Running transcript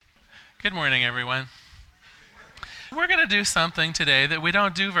Good morning, everyone. We're going to do something today that we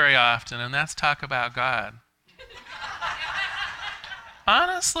don't do very often, and that's talk about God.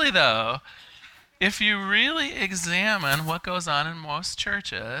 Honestly, though, if you really examine what goes on in most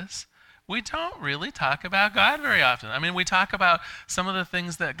churches, we don't really talk about God very often. I mean, we talk about some of the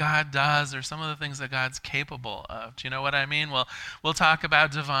things that God does or some of the things that God's capable of. Do you know what I mean? We'll talk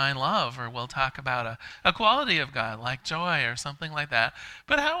about divine love, or we'll talk about a quality of God like joy or something like that.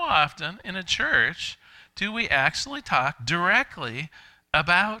 But how often in a church do we actually talk directly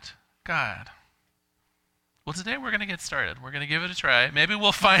about God? Well, today we're going to get started. We're going to give it a try. Maybe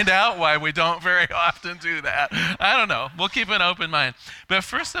we'll find out why we don't very often do that. I don't know. We'll keep an open mind. But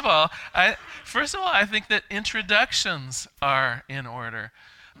first of all, I think that introductions are in order.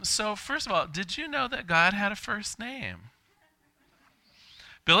 So first of all, did you know that God had a first name?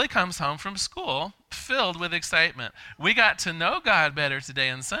 Billy comes home from school filled with excitement. We got to know God better today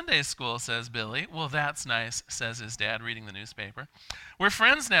in Sunday school, says Billy. Well, that's nice, says his dad, reading the newspaper. We're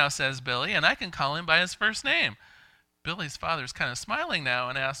friends now, says Billy, and I can call him by his first name. Billy's father's kind of smiling now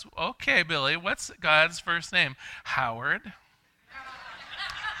and asks, okay, Billy, what's God's first name? Howard.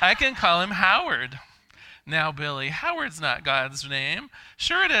 I can call him Howard. Now, Billy, Howard's not God's name.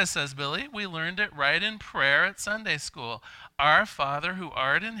 Sure it is, says Billy. We learned it right in prayer at Sunday school. Our Father who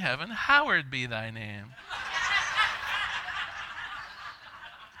art in heaven, hallowed be thy name.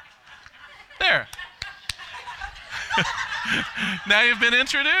 There. Now you've been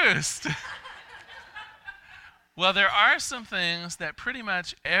introduced. Well, there are some things that pretty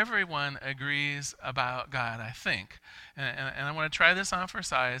much everyone agrees about God, I think. And I want to try this on for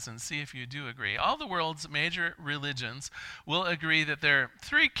size and see if you do agree. All the world's major religions will agree that there are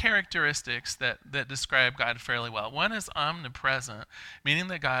three characteristics that describe God fairly well. One is omnipresent, meaning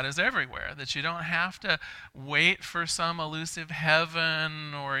that God is everywhere, that you don't have to wait for some elusive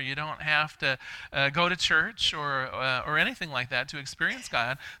heaven, or you don't have to go to church or anything like that to experience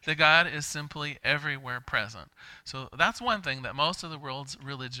God, that God is simply everywhere present. So that's one thing that most of the world's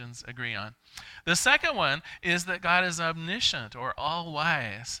religions agree on. The second one is that God is omniscient or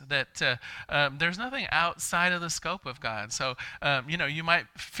all-wise, that there's nothing outside of the scope of God. So, you might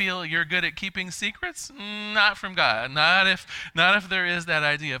feel you're good at keeping secrets. Not from God. Not if there is that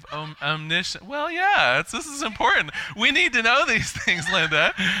idea of omniscient. Well, yeah, this is important. We need to know these things,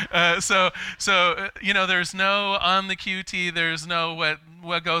 Linda. There's no on the QT. There's no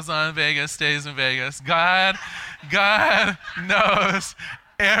what goes on in Vegas stays in Vegas. God knows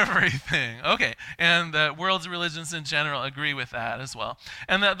everything. Okay, and the world's religions in general agree with that as well.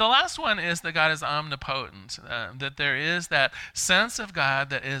 And the last one is that God is omnipotent, that there is that sense of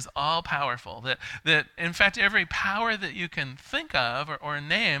God that is all-powerful, that in fact every power that you can think of or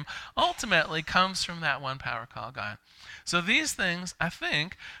name ultimately comes from that one power called God. So these things, I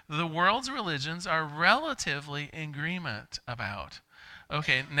think, the world's religions are relatively in agreement about.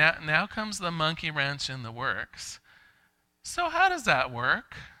 Okay, now comes the monkey wrench in the works. So how does that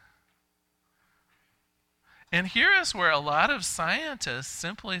work? And here is where a lot of scientists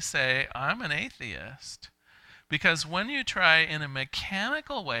simply say, I'm an atheist. Because when you try in a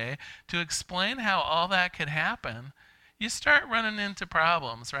mechanical way to explain how all that could happen, you start running into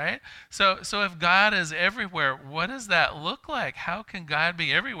problems, right? So if God is everywhere, what does that look like? How can God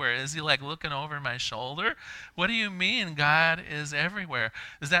be everywhere? Is he like looking over my shoulder? What do you mean God is everywhere?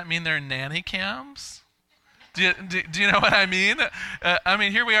 Does that mean there are nanny cams? Do you know what I mean?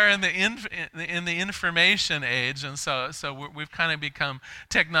 Here we are in the information age, and so we've kind of become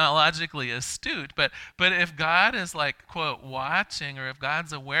technologically astute. But if God is like, quote, watching, or if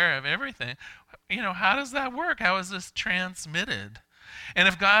God's aware of everything, how does that work? How is this transmitted? And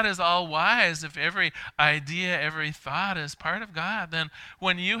if God is all wise, if every idea, every thought is part of God, then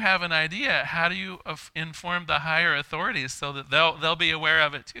when you have an idea, how do you inform the higher authorities so that they'll be aware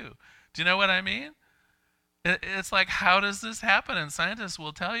of it too? Do you know what I mean? It's like, how does this happen? And scientists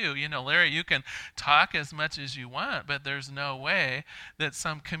will tell you, Larry, you can talk as much as you want, but there's no way that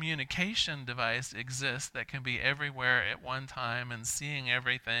some communication device exists that can be everywhere at one time and seeing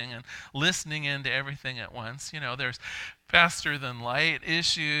everything and listening into everything at once. There's faster than light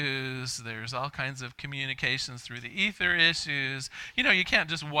issues. There's all kinds of communications through the ether issues. You can't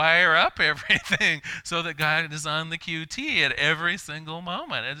just wire up everything so that God is on the QT at every single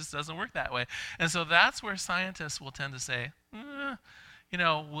moment. It just doesn't work that way. And so that's where scientists will tend to say,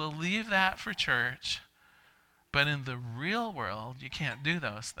 we'll leave that for church, but in the real world, you can't do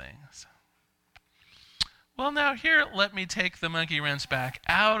those things. Well, now here, let me take the monkey wrench back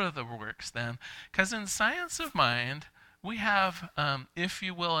out of the works then, because in science of mind, we have, if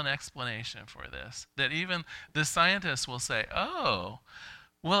you will, an explanation for this, that even the scientists will say, oh,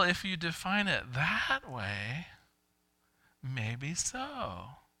 Well, if you define it that way, maybe so.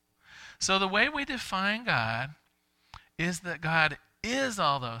 So the way we define God is that God is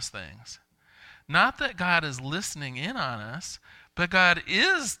all those things. Not that God is listening in on us, but God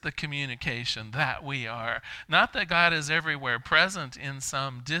is the communication that we are. Not that God is everywhere present in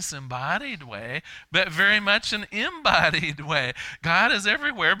some disembodied way, but very much an embodied way. God is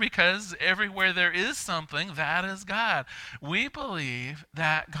everywhere because everywhere there is something, that is God. We believe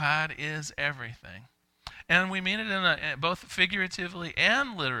that God is everything. And we mean it both figuratively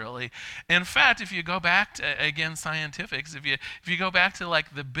and literally. In fact, if you go back to, again, scientifics, if you go back to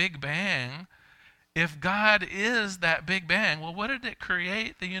like the Big Bang, if God is that Big Bang, well, what did it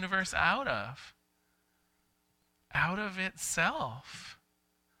create the universe out of? Out of itself.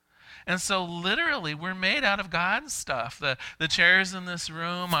 And so literally, we're made out of God's stuff. The chairs in this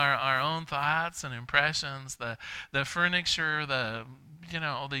room are our own thoughts and impressions. The furniture, the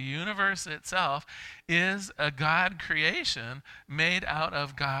universe itself is a God creation made out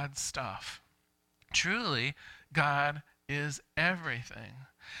of God's stuff. Truly, God is everything.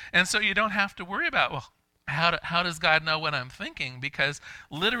 And so you don't have to worry about, well, how does God know what I'm thinking? Because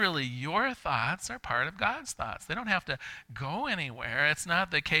literally your thoughts are part of God's thoughts. They don't have to go anywhere. It's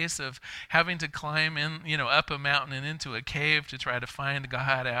not the case of having to climb up a mountain and into a cave to try to find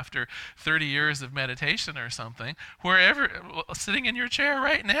God after 30 years of meditation or something. Sitting in your chair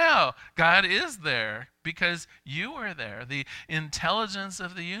right now, God is there because you are there. The intelligence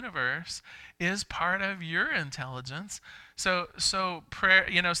of the universe is part of your intelligence. So prayer,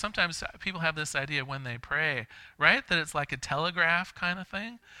 sometimes people have this idea when they pray, right? That it's like a telegraph kind of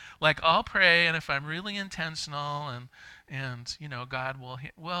thing. Like I'll pray, and if I'm really intentional and God will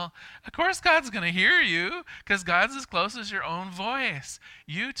hear. Well, of course God's going to hear you because God's as close as your own voice.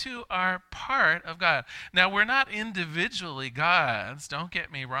 You two are part of God. Now, we're not individually gods. Don't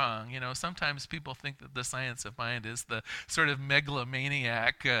get me wrong. Sometimes people think that the science of mind is the sort of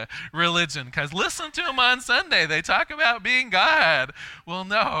megalomaniac religion because listen to them on Sunday. They talk about being God. Well,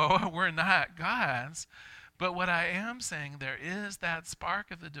 no, we're not gods. But what I am saying, there is that spark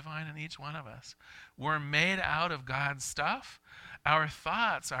of the divine in each one of us. We're made out of God's stuff. Our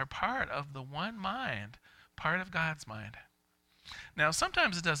thoughts are part of the one mind, part of God's mind. Now,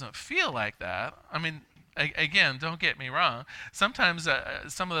 sometimes it doesn't feel like that. I mean, again, don't get me wrong. Sometimes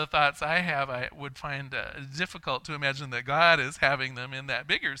some of the thoughts I have, I would find difficult to imagine that God is having them in that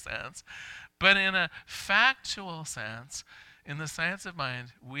bigger sense. But in a factual sense, in the science of mind,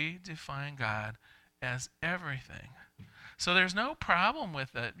 we define God as everything. So there's no problem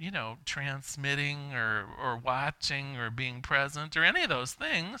with it, transmitting or watching or being present or any of those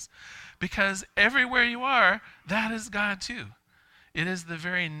things, because everywhere you are, that is God too. It is the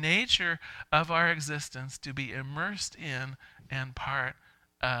very nature of our existence to be immersed in and part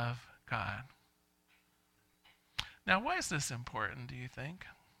of God. Now, why is this important, do you think?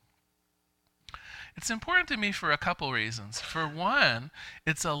 It's important to me for a couple reasons. For one,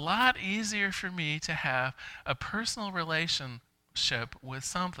 it's a lot easier for me to have a personal relationship with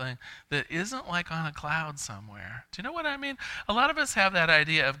something that isn't like on a cloud somewhere. Do you know what I mean? A lot of us have that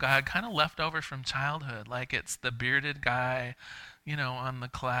idea of God kind of left over from childhood, like it's the bearded guy, on the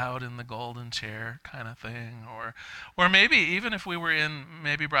cloud in the golden chair kind of thing. Or maybe even if we were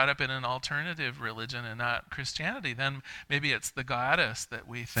maybe brought up in an alternative religion and not Christianity, then maybe it's the goddess that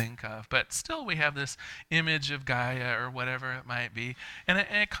we think of. But still we have this image of Gaia or whatever it might be. And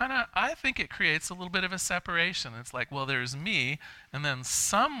it kind of, I think it creates a little bit of a separation. It's like, well, there's me, and then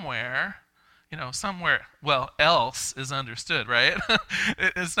somewhere, else is understood, right?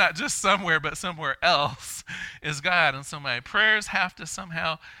 It's not just somewhere, but somewhere else is God. And so my prayers have to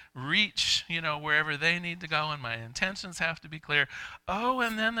somehow reach, wherever they need to go, and my intentions have to be clear. Oh,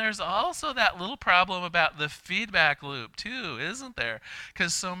 and then there's also that little problem about the feedback loop too, isn't there?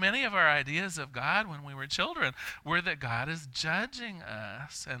 Because so many of our ideas of God when we were children were that God is judging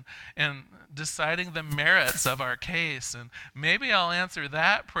us and deciding the merits of our case. And maybe I'll answer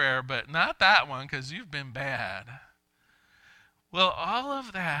that prayer, but not that one because you've been bad. Well, all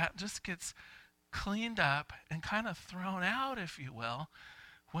of that just gets cleaned up and kind of thrown out, if you will,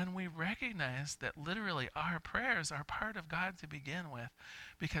 when we recognize that literally our prayers are part of God to begin with,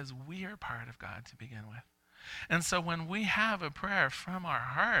 because we are part of God to begin with. And so when we have a prayer from our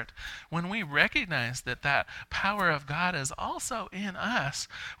heart, when we recognize that that power of God is also in us,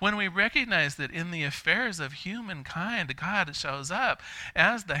 when we recognize that in the affairs of humankind, God shows up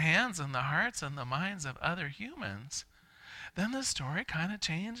as the hands and the hearts and the minds of other humans, then the story kind of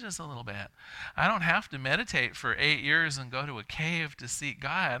changes a little bit. I don't have to meditate for 8 years and go to a cave to seek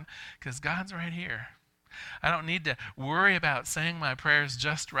God, because God's right here. I don't need to worry about saying my prayers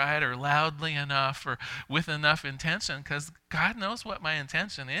just right or loudly enough or with enough intention, because God knows what my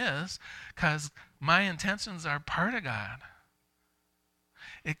intention is, because my intentions are part of God.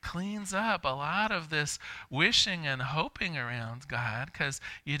 It cleans up a lot of this wishing and hoping around God, because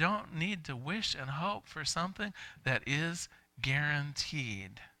you don't need to wish and hope for something that is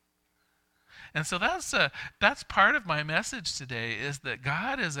guaranteed. And so that's part of my message today, is that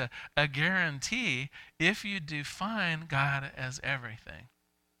God is a guarantee if you define God as everything.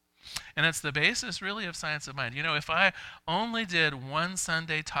 And it's the basis really of Science of Mind. You know, if I only did one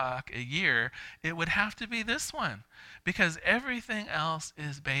Sunday talk a year, it would have to be this one, because everything else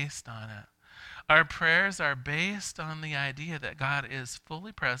is based on it. Our prayers are based on the idea that God is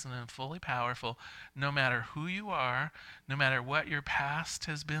fully present and fully powerful, no matter who you are, no matter what your past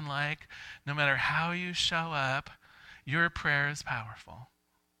has been like, no matter how you show up, your prayer is powerful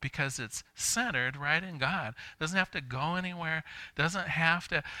because it's centered right in God. It doesn't have to go anywhere. You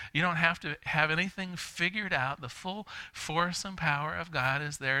don't have to have anything figured out. The full force and power of God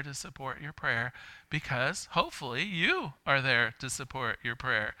is there to support your prayer, because hopefully you are there to support your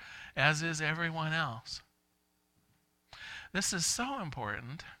prayer, as is everyone else. This is so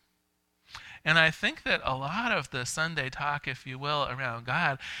important. And I think that a lot of the Sunday talk, if you will, around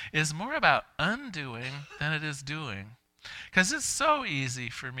God is more about undoing than it is doing. Because it's so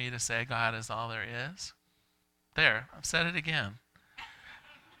easy for me to say God is all there is. There, I've said it again.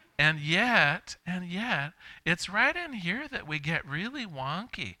 And yet, it's right in here that we get really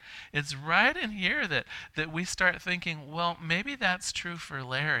wonky. It's right in here that we start thinking, well, maybe that's true for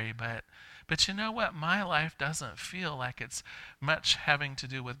Larry, but you know what? My life doesn't feel like it's much having to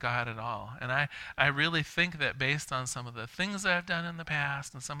do with God at all. And I really think that based on some of the things I've done in the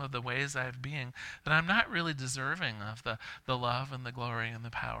past and some of the ways I've been, that I'm not really deserving of the love and the glory and the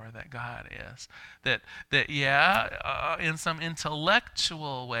power that God is. In some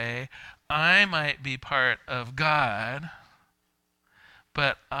intellectual way, I might be part of God,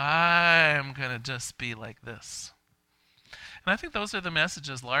 but I'm going to just be like this. And I think those are the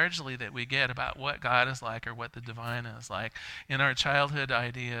messages largely that we get about what God is like or what the divine is like in our childhood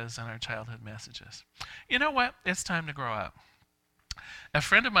ideas and our childhood messages. You know what? It's time to grow up. A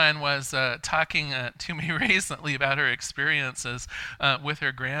friend of mine was talking to me recently about her experiences with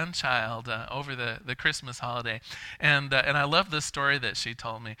her grandchild over the Christmas holiday. And I love this story that she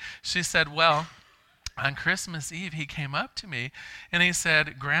told me. She said, well, on Christmas Eve, he came up to me and he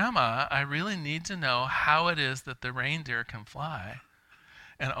said, Grandma, I really need to know how it is that the reindeer can fly.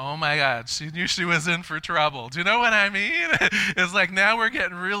 And oh my God, she knew she was in for trouble. Do you know what I mean? It's like now we're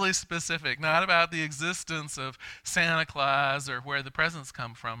getting really specific, not about the existence of Santa Claus or where the presents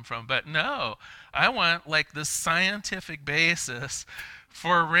come from, but no, I want like the scientific basis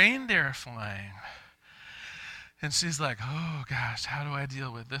for reindeer flying. And she's like, oh gosh, how do I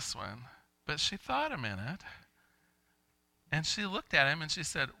deal with this one? But she thought a minute, and she looked at him and she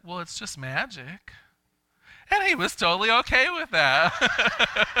said, well, it's just magic. And he was totally okay with that.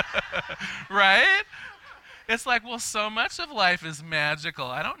 Right? It's like, well, so much of life is magical.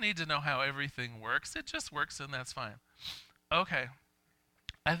 I don't need to know how everything works. It just works, and that's fine. Okay.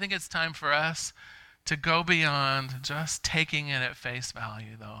 I think it's time for us to go beyond just taking it at face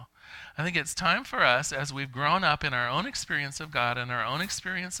value, though. I think it's time for us, as we've grown up in our own experience of God and our own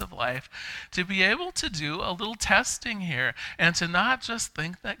experience of life, to be able to do a little testing here and to not just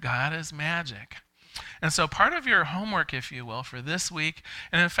think that God is magic. And so part of your homework, if you will, for this week,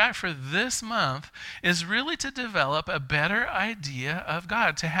 and in fact for this month, is really to develop a better idea of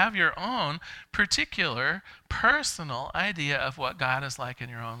God, to have your own particular, personal idea of what God is like in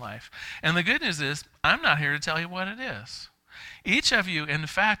your own life. And the good news is, I'm not here to tell you what it is. Each of you, in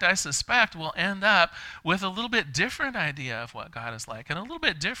fact, I suspect, will end up with a little bit different idea of what God is like and a little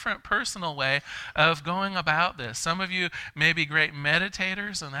bit different personal way of going about this. Some of you may be great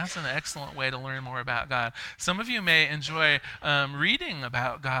meditators, and that's an excellent way to learn more about God. Some of you may enjoy reading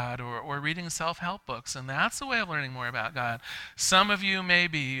about God or reading self-help books, and that's a way of learning more about God. Some of you may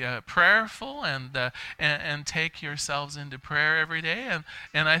be prayerful and take yourselves into prayer every day,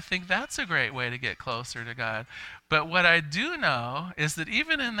 and I think that's a great way to get closer to God. But what I do know is that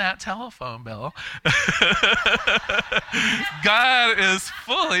even in that telephone bill, God is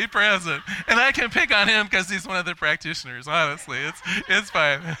fully present. And I can pick on him because he's one of the practitioners, honestly. It's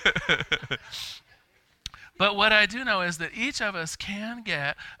fine. But what I do know is that each of us can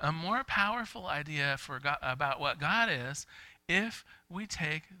get a more powerful idea for God, about what God is, if we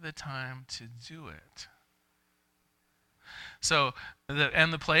take the time to do it. So,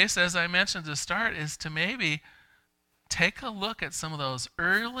 the place, as I mentioned to start, is to maybe take a look at some of those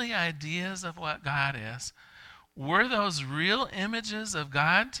early ideas of what God is. Were those real images of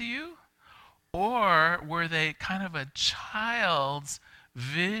God to you? Or were they kind of a child's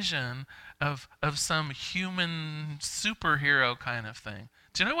vision of some human superhero kind of thing?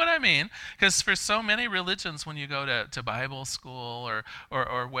 Do you know what I mean? Because for so many religions, when you go to Bible school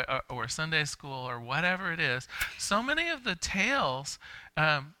or Sunday school or whatever it is, so many of the tales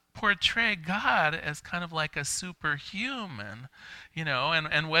portray God as kind of like a superhuman,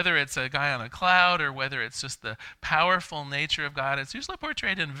 and whether it's a guy on a cloud or whether it's just the powerful nature of God, it's usually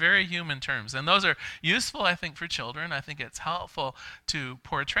portrayed in very human terms. And those are useful, I think, for children. I think it's helpful to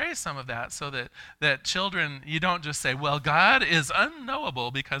portray some of that so that children, you don't just say, well, God is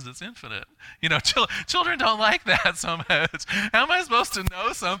unknowable because it's infinite. Children don't like that so much. How am I supposed to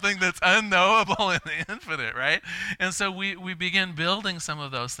know something that's unknowable and infinite, right? And so we begin building some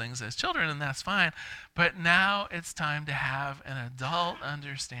of those things as children, and that's fine. But now it's time to have an adult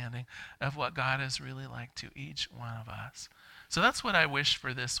understanding of what God is really like to each one of us. So that's what I wish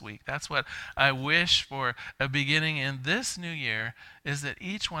for this week. That's what I wish for a beginning in this new year, is that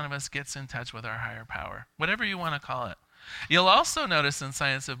each one of us gets in touch with our higher power, whatever you want to call it. You'll also notice in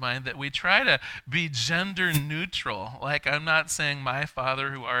Science of Mind that we try to be gender neutral. Like, I'm not saying my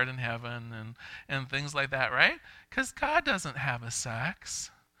Father who art in heaven and things like that, right? Because God doesn't have a sex.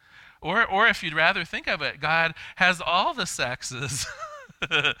 Or if you'd rather think of it, God has all the sexes.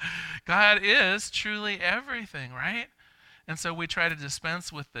 God is truly everything, right? And so we try to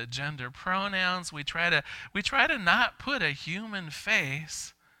dispense with the gender pronouns. We try to not put a human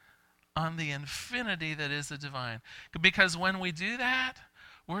face on the infinity that is the divine. Because when we do that,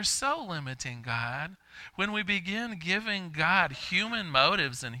 we're so limiting God. When we begin giving God human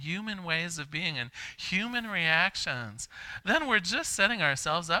motives and human ways of being and human reactions, then we're just setting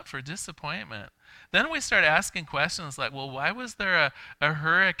ourselves up for disappointment. Then we start asking questions like, well, why was there a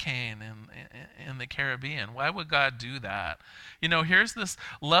hurricane in the Caribbean? Why would God do that? Here's this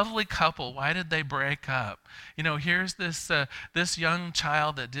lovely couple. Why did they break up? Here's this young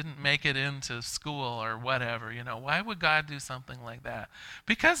child that didn't make it into school or whatever. Why would God do something like that?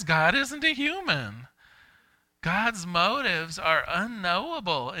 Because God isn't a human. God's motives are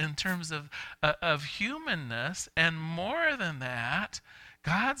unknowable in terms of humanness, and more than that,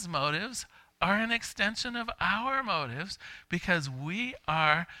 God's motives are an extension of our motives because we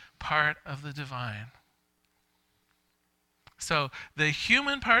are part of the divine. So the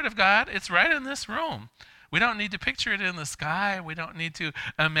human part of God, it's right in this room. We don't need to picture it in the sky. We don't need to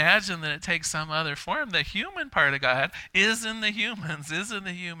imagine that it takes some other form. The human part of God is in the humans, is in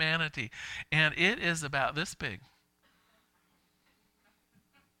the humanity. And it is about this big.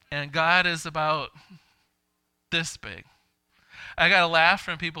 And God is about this big. I got a laugh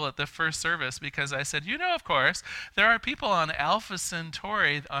from people at the first service because I said, of course, there are people on Alpha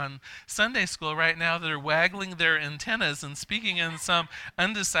Centauri on Sunday school right now that are waggling their antennas and speaking in some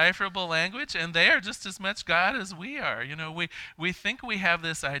undecipherable language, and they are just as much God as we are. We think we have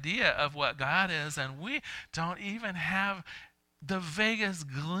this idea of what God is, and we don't even have the vaguest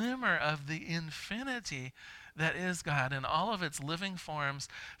glimmer of the infinity that is God in all of its living forms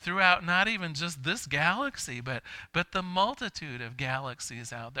throughout not even just this galaxy, but the multitude of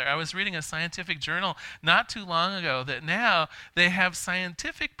galaxies out there. I was reading a scientific journal not too long ago that now they have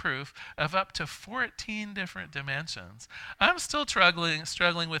scientific proof of up to 14 different dimensions. I'm still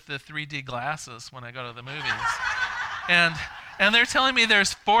struggling with the 3D glasses when I go to the movies. And they're telling me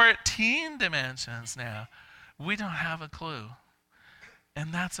there's 14 dimensions now. We don't have a clue.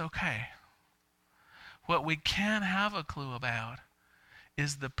 And that's okay. What we can have a clue about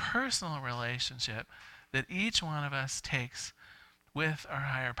is the personal relationship that each one of us takes with our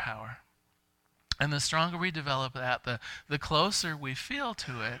higher power. And the stronger we develop that, the closer we feel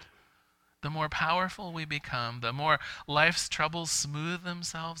to it, the more powerful we become, the more life's troubles smooth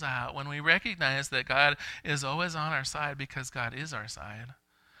themselves out when we recognize that God is always on our side because God is our side.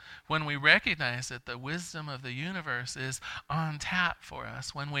 When we recognize that the wisdom of the universe is on tap for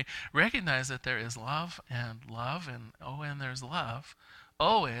us, when we recognize that there is love and there's love,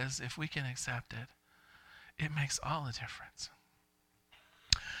 always, if we can accept it, it makes all the difference.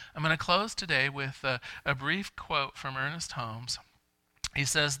 I'm going to close today with a brief quote from Ernest Holmes. He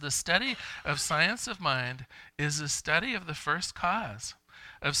says, "The study of science of mind is a study of the first cause,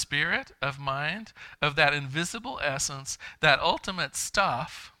 of spirit, of mind, of that invisible essence, that ultimate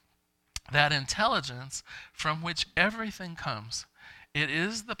stuff, that intelligence from which everything comes. It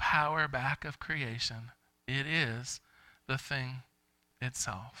is the power back of creation. It is the thing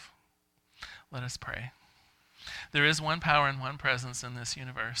itself." Let us pray. There is one power and one presence in this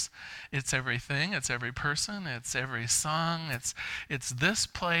universe. It's everything, it's every person, it's every song, it's this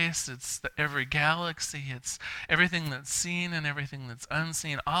place, it's every galaxy, it's everything that's seen and everything that's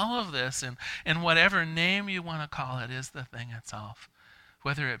unseen. All of this, and whatever name you want to call it, is the thing itself.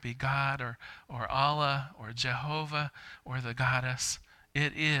 Whether it be God or Allah or Jehovah or the goddess,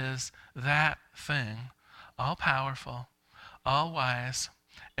 it is that thing, all powerful, all wise,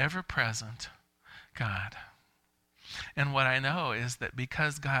 ever present, God. And what I know is that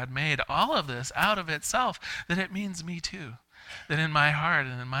because God made all of this out of itself, that it means me too. That in my heart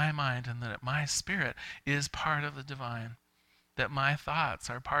and in my mind and that my spirit is part of the divine. That my thoughts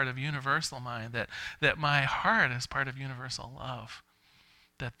are part of universal mind. That my heart is part of universal love.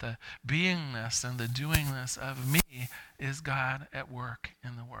 That the beingness and the doingness of me is God at work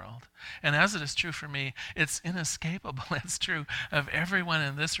in the world. And as it is true for me, it's inescapable. It's true of everyone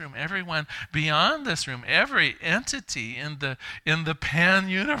in this room, everyone beyond this room, every entity in the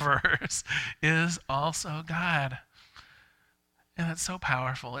pan-universe is also God. And it's so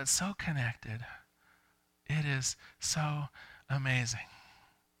powerful. It's so connected. It is so amazing.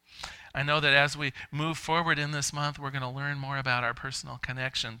 I know that as we move forward in this month, we're going to learn more about our personal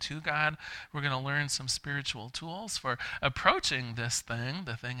connection to God. We're going to learn some spiritual tools for approaching this thing,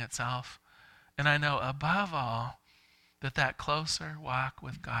 the thing itself. And I know above all that closer walk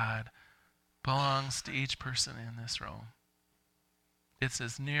with God belongs to each person in this room. It's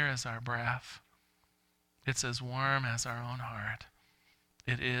as near as our breath. It's as warm as our own heart.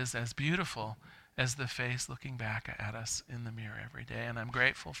 It is as beautiful as the face looking back at us in the mirror every day. And I'm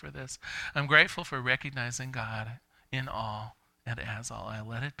grateful for this. I'm grateful for recognizing God in all and as all. I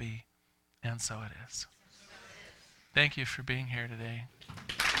let it be, and so it is. Thank you for being here today.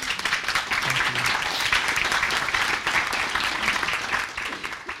 Thank you.